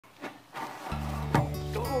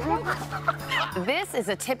This is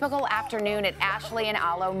a typical afternoon at Ashley and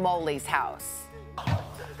Alo Moley's house.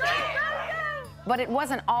 But it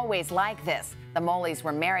wasn't always like this. The Moleys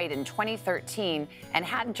were married in 2013 and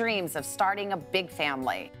had dreams of starting a big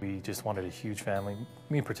family. We just wanted a huge family.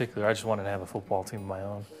 Me in particular, I just wanted to have a football team of my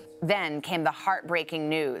own. Then came the heartbreaking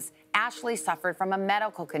news. Ashley suffered from a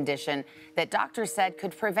medical condition that doctors said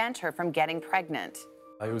could prevent her from getting pregnant.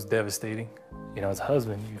 It was devastating. You know, as a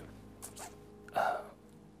husband, you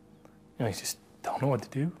just don't know what to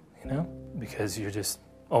do, you know, because you're just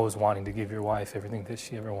always wanting to give your wife everything that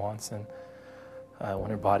she ever wants, and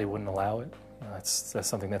when her body wouldn't allow it, that's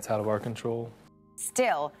something that's out of our control.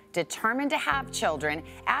 Still, determined to have children,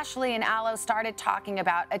 Ashley and Alo started talking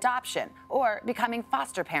about adoption or becoming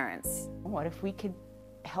foster parents. What if we could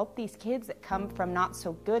help these kids that come from not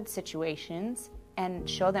so good situations and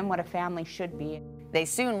show them what a family should be? They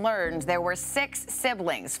soon learned there were 6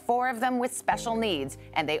 siblings, 4 of them with special needs,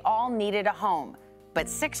 and they all needed a home. But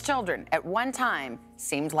 6 children at one time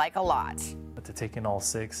seemed like a lot. But to take in all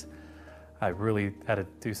 6, I really had to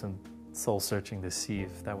do some soul searching to see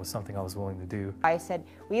if that was something I was willing to do. I said,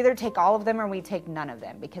 we either take all of them or we take none of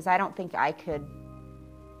them, because I don't think I could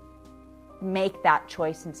make that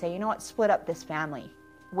choice and say, you know what, split up this family.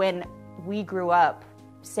 When we grew up,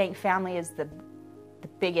 saying family is the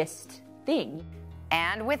biggest thing.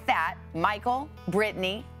 And with that, Michael,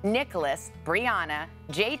 Brittany, Nicholas, Brianna,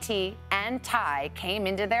 JT, and Ty came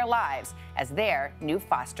into their lives as their new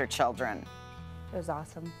foster children. It was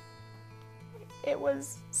awesome. It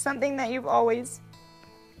was something that you've always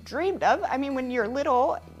dreamed of. I mean, when you're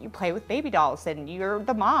little, you play with baby dolls and you're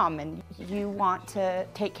the mom and you want to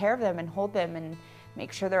take care of them and hold them and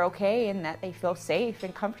make sure they're okay and that they feel safe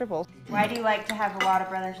and comfortable. Why do you like to have a lot of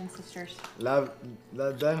brothers and sisters? Love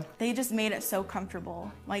them. They just made it so comfortable.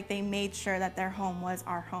 Like, they made sure that their home was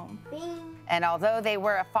our home. And although they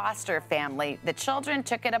were a foster family, the children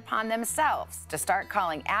took it upon themselves to start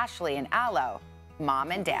calling Ashley and Alo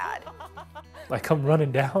Mom and Dad. I come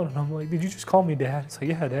running down and I'm like, did you just call me Dad? It's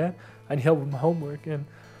like, yeah, Dad, I need help with my homework. And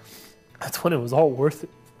that's when it was all worth it.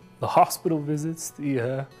 The hospital visits,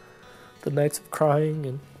 the nights of crying,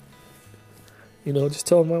 and, you know, just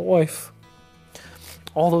telling my wife.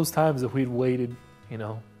 All those times that we'd waited, you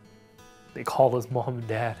know, they called us Mom and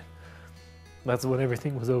Dad. That's when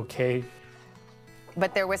everything was okay.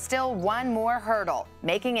 But there was still one more hurdle,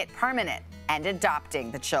 making it permanent and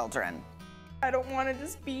adopting the children. I don't want to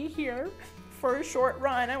just be here for a short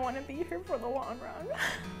run. I want to be here for the long run.